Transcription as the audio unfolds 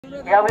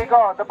Here we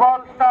go. The ball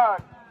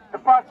starts. The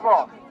first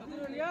ball.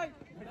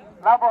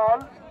 La ball.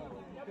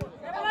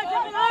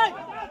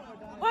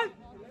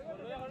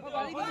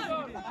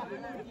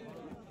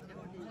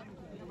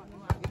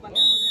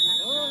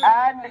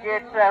 And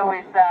it's a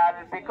whistle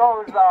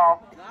because of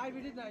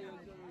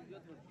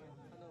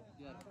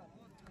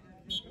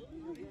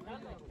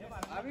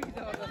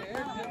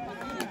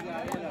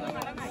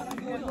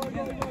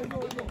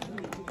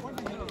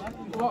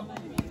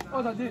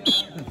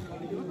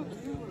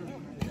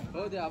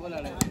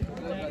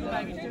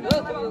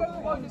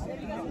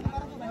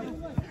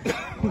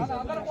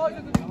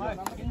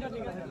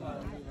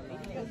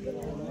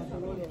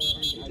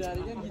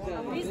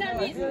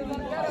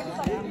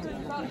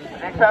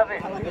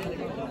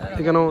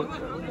এখানেও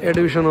এ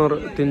ডিভিশনের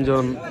 3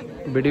 জন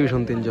B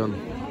division 3 জন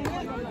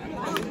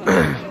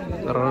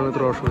রানের তো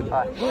অসুবিধা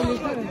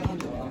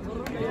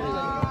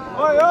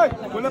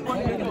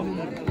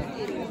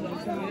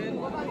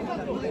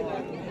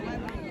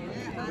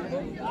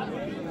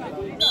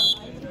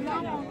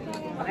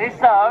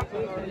reserve.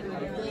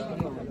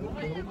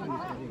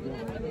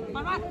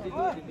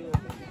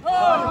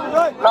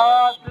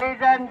 Lost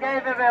Legion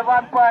gave away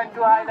 1 point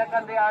to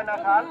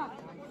Aynakhal.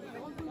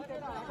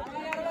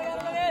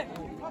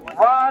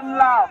 1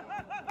 love.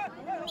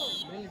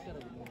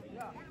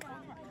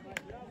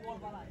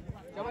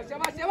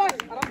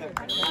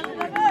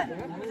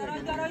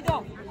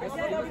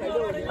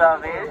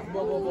 Service.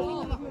 Good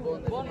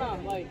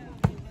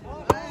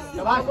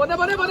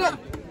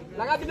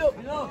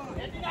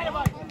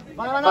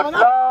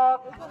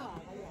block.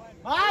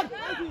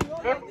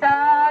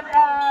 Lifted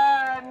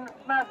and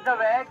smashed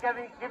away,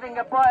 giving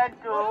a point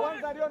to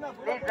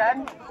Legion.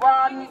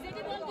 1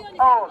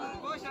 all.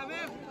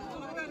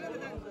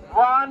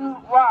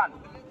 1-1.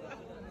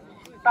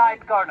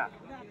 Tight corner.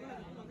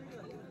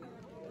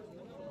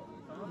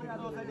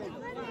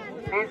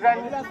 Legion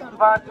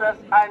versus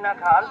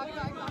Aynakhal.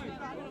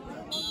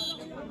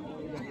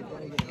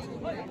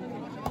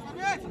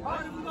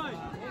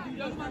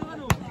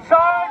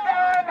 Short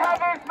and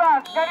heavy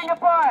smash, getting a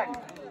point.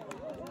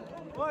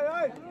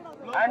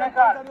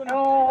 Aynakhal,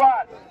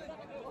 2-1.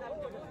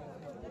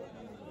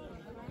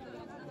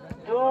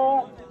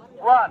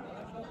 2-1.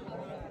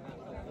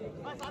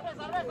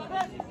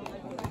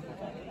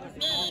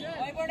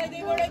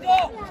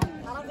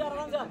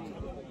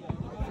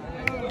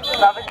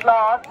 Service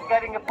loss,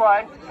 getting a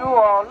point,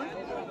 2-all.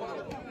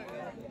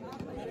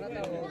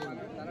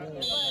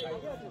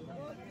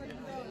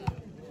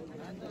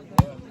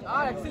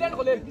 Excellent.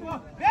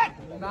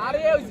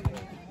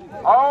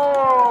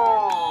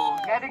 Oh,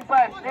 getting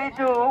point,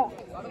 3-2.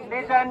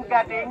 Legion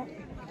getting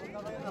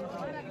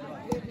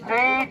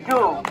 3-2.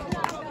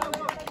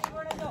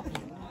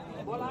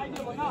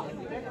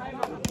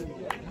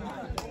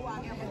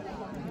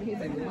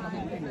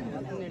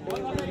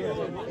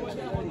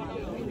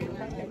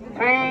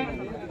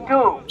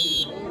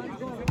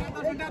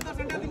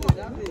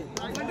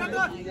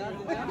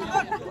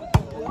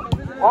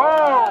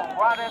 Oh,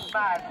 what a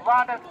smash,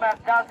 what a smash.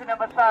 Jersey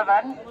number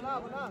 7.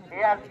 He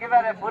has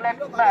given a bullet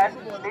smash.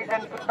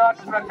 Legion could not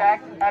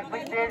protect, and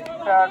with this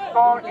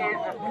score is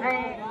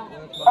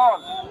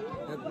 3-all.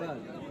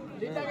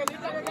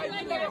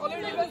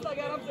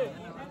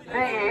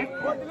 3-8.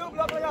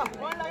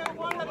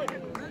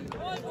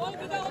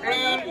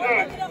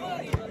 3-8.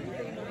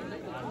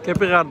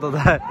 KP কার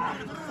দাদা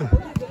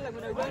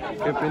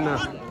KP না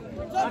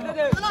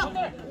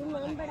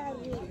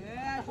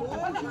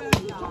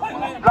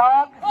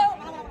Block.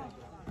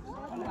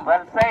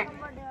 Well said.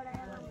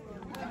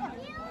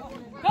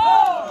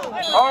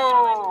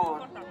 Oh,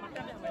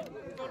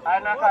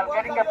 Aynakhal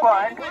getting a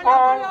point.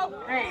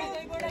 4-3.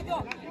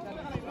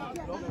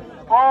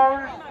 4-3.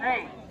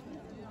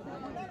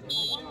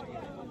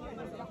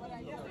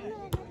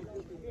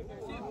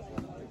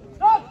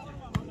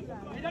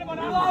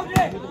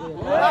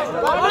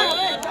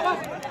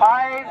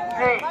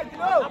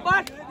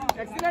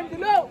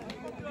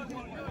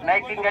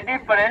 Making a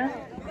difference.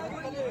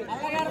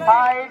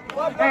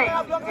 5-3.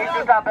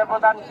 কিছুটা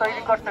ব্যবধান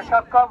তৈরি করতে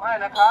সক্ষম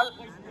Aynakhal.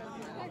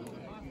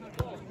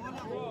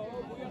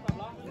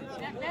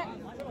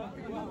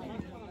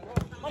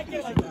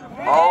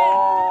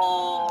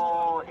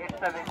 Oh,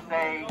 it's a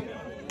mistake.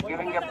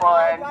 Giving a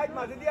point.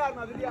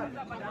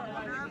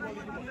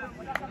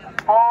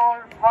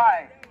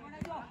 4-5.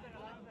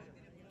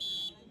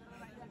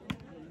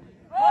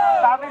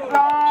 Service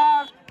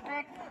loss.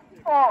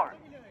 6-4.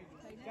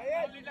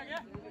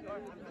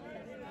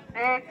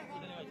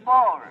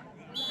 6-4.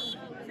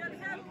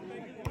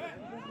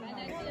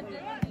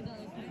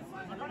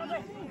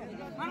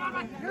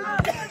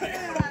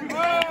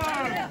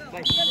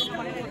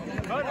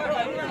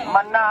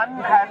 Manan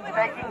has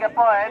taking a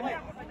point.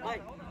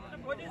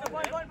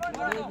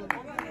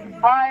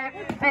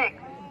 5-6.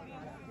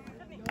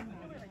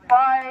 5-6.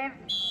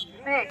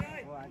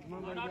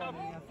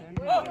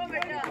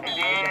 It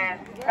is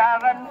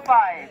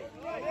 7-5.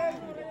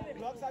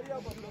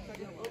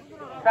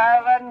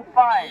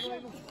 7-5.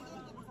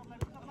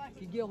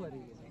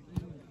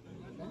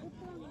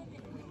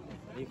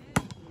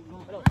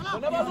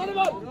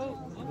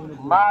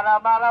 Mara,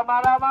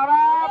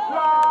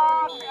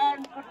 block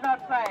and could not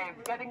save.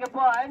 Getting a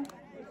point.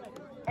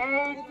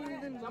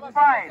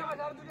 8-5.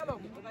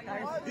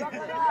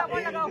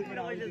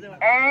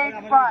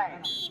 8-5.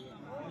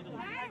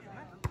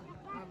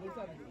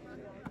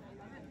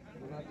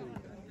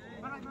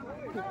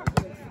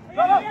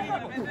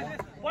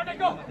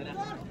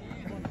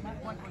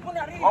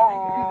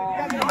 Oh,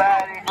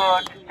 very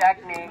good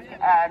technique,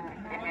 and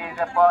it is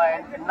a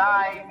point.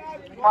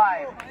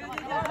 9-5.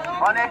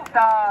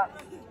 Onekta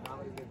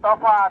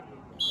Tofat.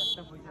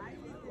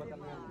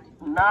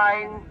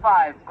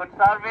 9-5. Good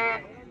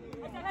service.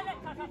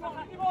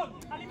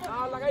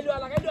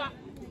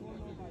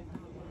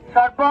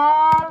 Short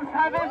ball,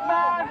 service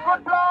man,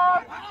 good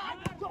block.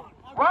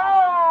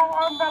 Wow,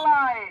 on the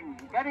line.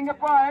 Getting a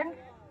point.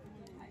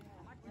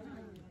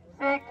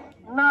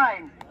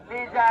 6-9.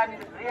 Legend,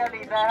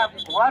 really, they have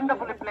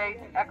wonderfully played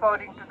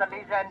according to the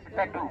legend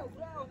tattoo.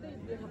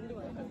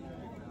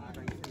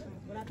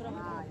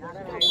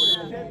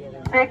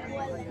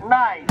 6-9.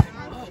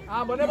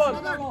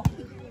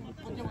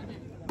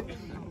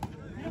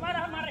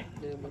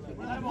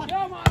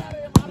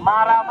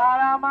 Mara.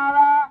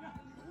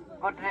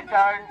 Good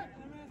return.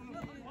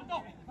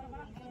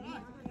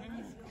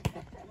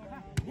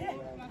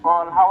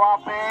 Ball हवा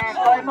पे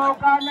कोई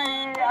मौका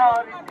नहीं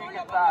और इसी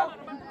के साथ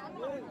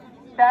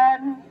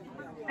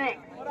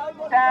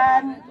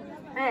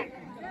 10-6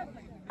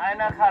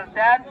 Aynakhal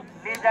 10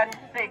 Legend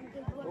 6.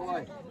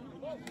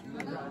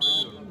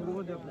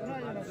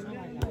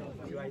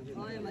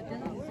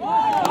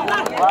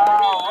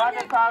 Wow, what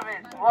a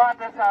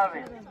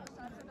service.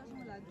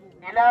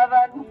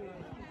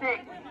 11-6,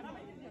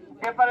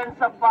 difference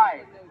of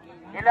 5.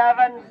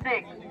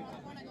 11-6.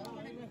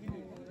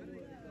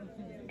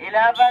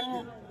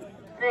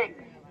 11-6.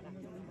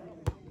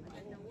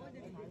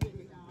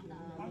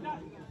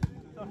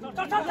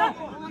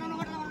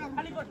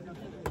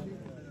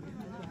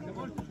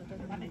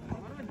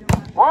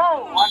 Whoa,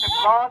 what a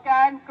block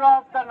and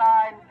cross the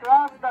line.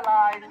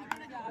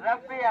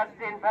 Referee has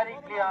seen very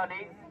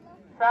clearly.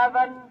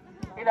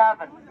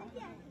 7-11.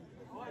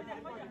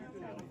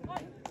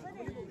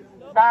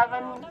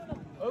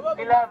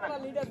 7-11.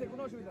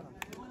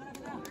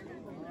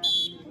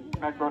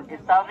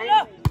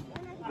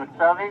 Good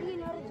service.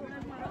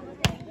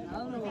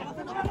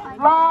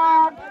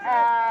 Block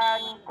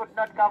and could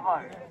not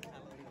cover.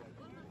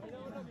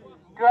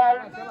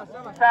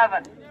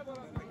 12-7.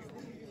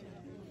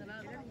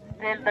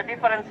 Still the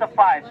difference of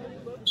 5.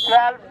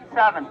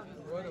 12-7.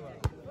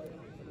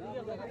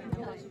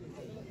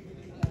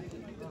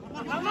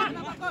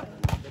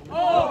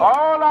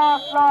 Oh,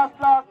 lost.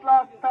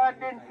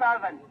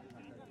 13-7.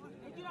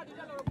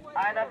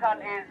 Aynakhal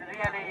is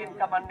really in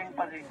commanding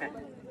position.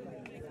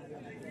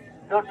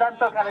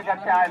 দুর্দান্ত খেলে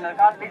যাচ্ছে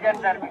আয়নাখাল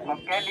লিজেন্ডের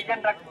বিপক্ষে।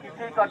 লিজেন্ডরা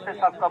কিছুই করতে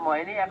সক্ষম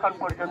হয়নি এখন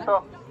পর্যন্ত।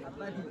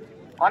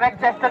 অনেক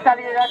চেষ্টা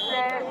চালিয়ে যাচ্ছে।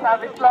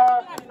 সার্ভিস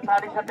লস,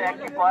 তারই সাথে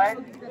একটি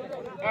পয়েন্ট।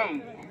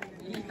 8।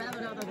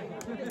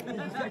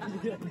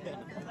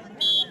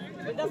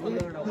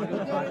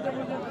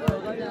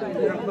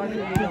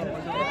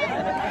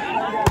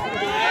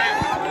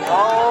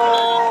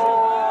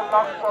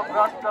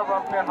 লক্ষ্যভ্রষ্ট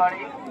বলতে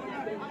পারি।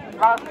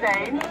 লাস্ট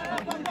 10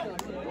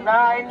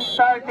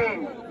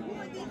 9-13।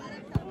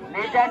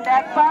 লিজেন্ড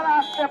একবার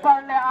আসতে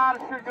পারলে আর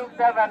সুযোগ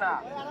দেবে না।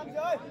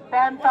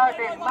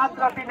 10-13,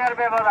 মাত্র 3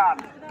 ব্যবধান।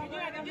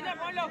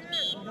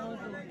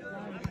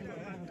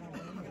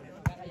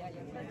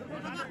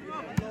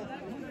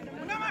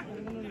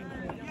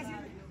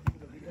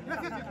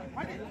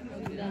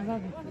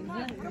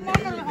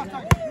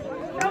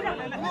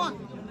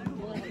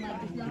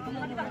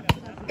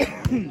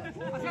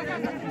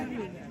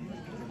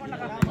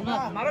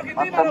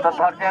 অত্যন্ত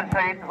ধৈর্যের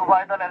সহিত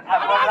উভয় দলের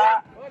খেলোয়াড়রা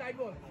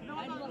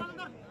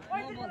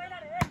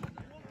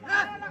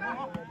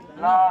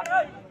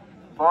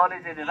ball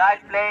is in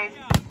right place.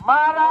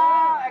 मारा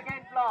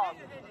अगेन ब्लॉक।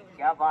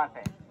 क्या बात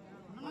है,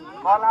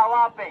 बॉल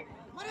हवा पे।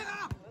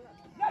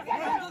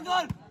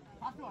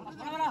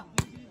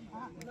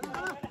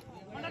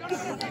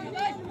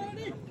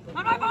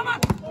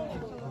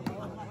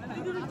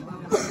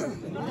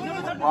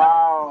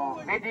 वाओ,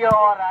 वीडियो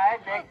हो रहा है,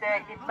 देखते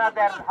हैं कितना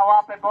देर हवा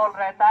पे बॉल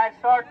रहता है।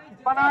 शॉट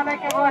बनाने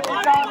की कोशिश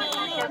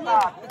के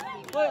साथ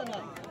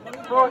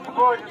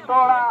सूझबूझ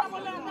थोड़ा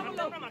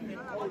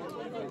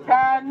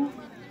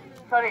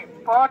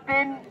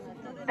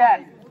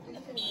 14-10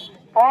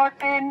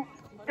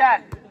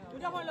 14-10।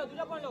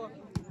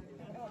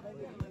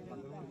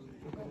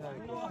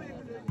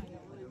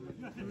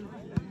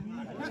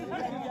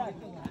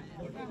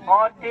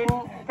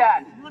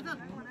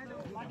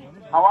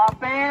 हवा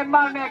पे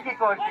मारने की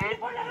कोशिश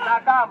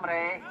नाकाम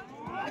रहे।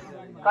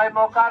 कोई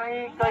मौका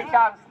नहीं, कोई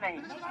चांस नहीं।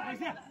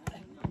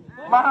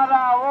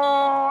 महारा वो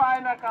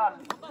आयनाखाल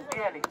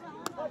रियली।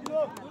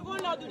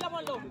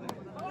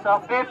 So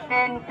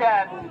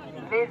 15-10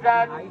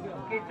 লিজেন্ড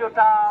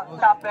কিছুটা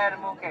চাপের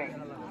মুখে।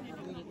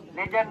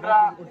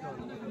 লিজেন্ডরা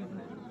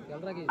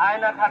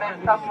আয়নাখালের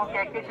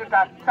সম্মুখে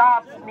কিছুটা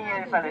চাপ নিয়ে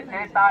ফেলেছে,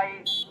 তাই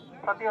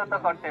প্রতিহত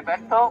করতে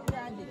ব্যর্থ।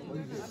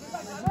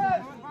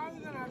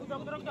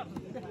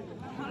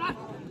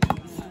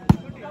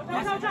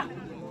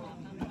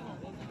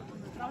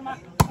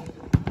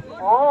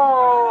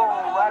 Oh,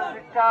 well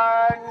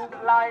returned,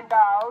 lined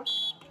out.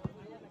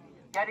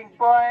 Getting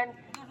point.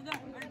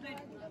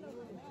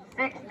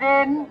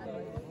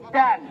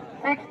 16-10.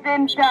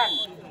 16-10.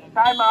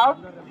 Timeout.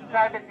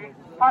 Strategy.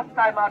 First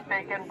timeout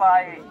taken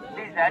by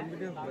Legend.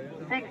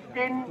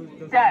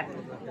 16-10.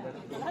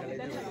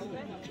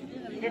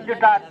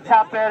 কিছুটা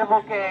চাপের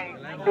মুখে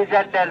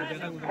লিজেন্ডের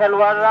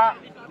খেলোয়াড়রা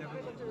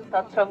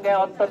তার সঙ্গে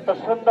অত্যন্ত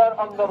সুন্দর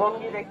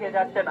অঙ্গভঙ্গি দেখিয়ে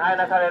যাচ্ছেন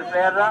আয়নাখালের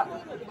প্লেয়াররা,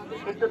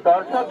 কিন্তু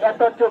দর্শক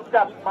এত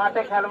চুপচাপ,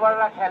 মাঠে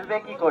খেলোয়াড়রা খেলবে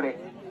কি করে?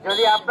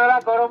 যদি আপনারা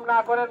গরম না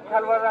করেন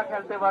খেলোয়াড়রা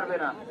খেলতে পারবে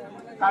না।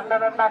 ঠান্ডা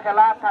ঠান্ডা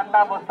খেলা, ঠান্ডা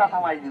অবস্থা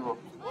থামাই দিব।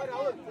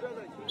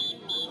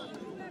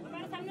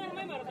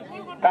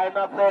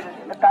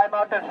 টাইম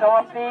আউটের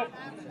সমাপ্তি।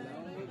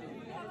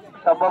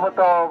 সম্ভবত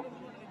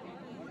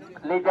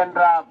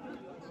লিজেন্ডরা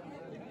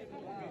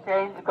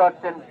চেঞ্জ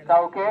করছেন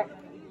কাউকে।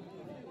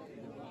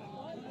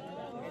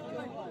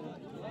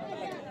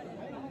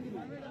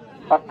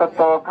 অত্যন্ত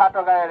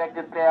খাটো গায়ের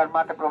একজন প্লেয়ার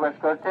মাঠে প্রবেশ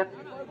করছেন।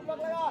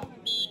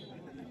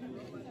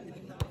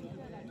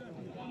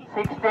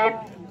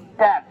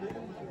 16-10.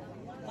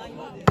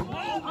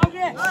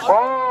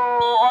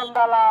 Oh, on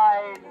the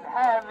line,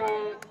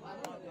 heavy.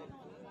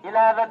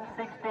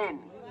 11-16.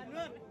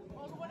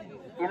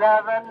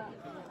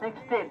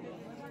 11-16.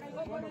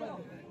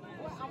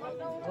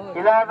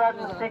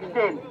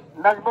 11-16.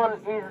 Najmul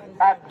is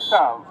at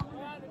serve.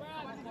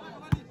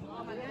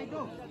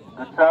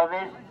 Good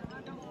service.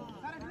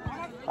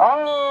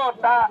 Oh,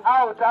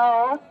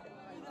 out.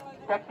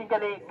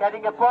 Technically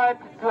getting a point.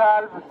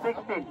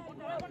 12-16.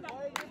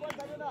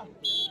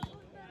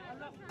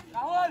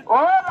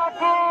 Oh,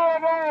 lucky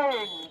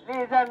again.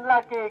 Legend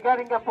lucky,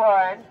 getting a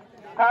point.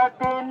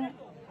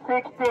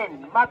 13-16.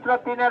 Matro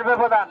tiner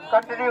bebodan.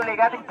 Continually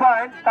getting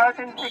point.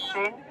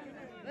 13-16.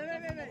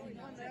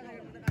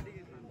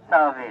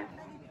 Service.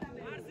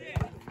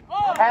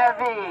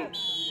 Heavy.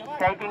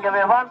 Taking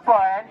away 1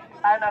 point.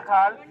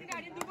 Aynakhal.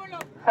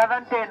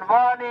 17.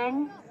 Warning.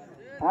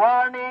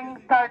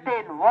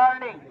 13.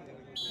 Warning.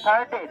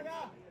 13.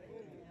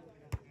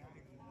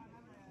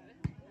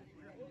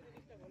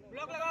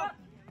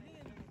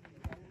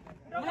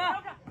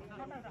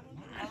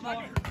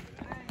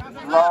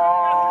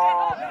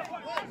 Long.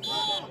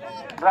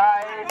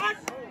 Right.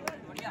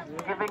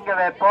 Giving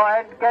away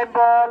point. Game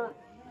ball.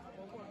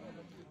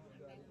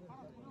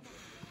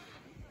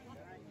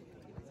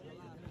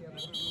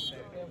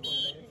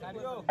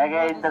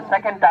 Again, the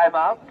second time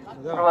out,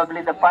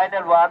 probably the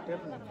final one.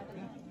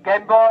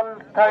 Game ball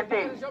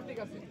 13.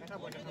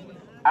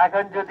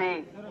 এখন যদি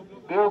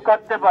কেউ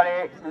করতে পারে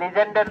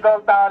লিজেন্ডের দল,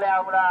 তাহলে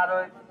আমরা আরো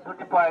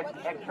 2টি পয়েন্ট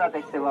এক্সট্রা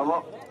দেখতে পাবো।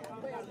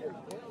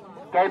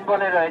 গেম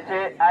বলে রয়েছে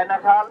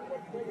আয়নাখাল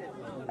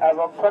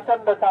এবং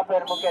প্রচন্ড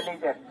চাপের মুখে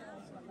legend.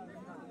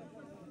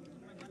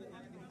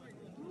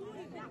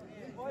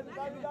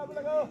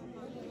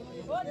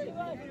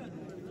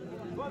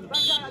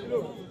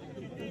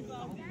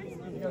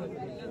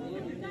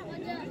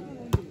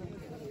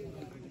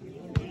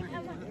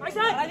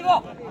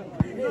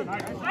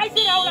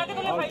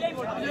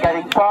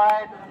 Getting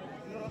point.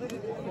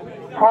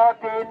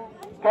 14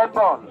 game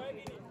ball.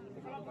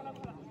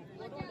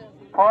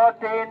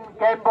 14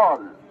 game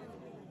ball.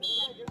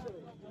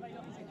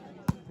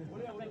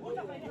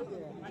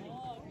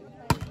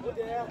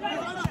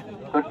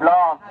 Good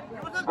block.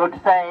 Good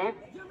save.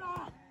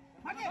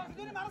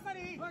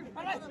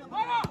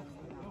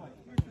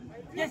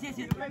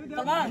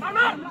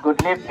 Good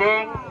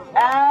lifting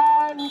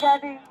and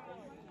getting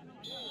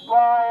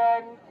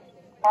point.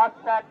 First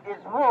set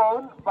is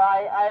won by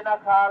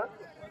Aynakhal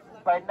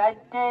by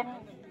 19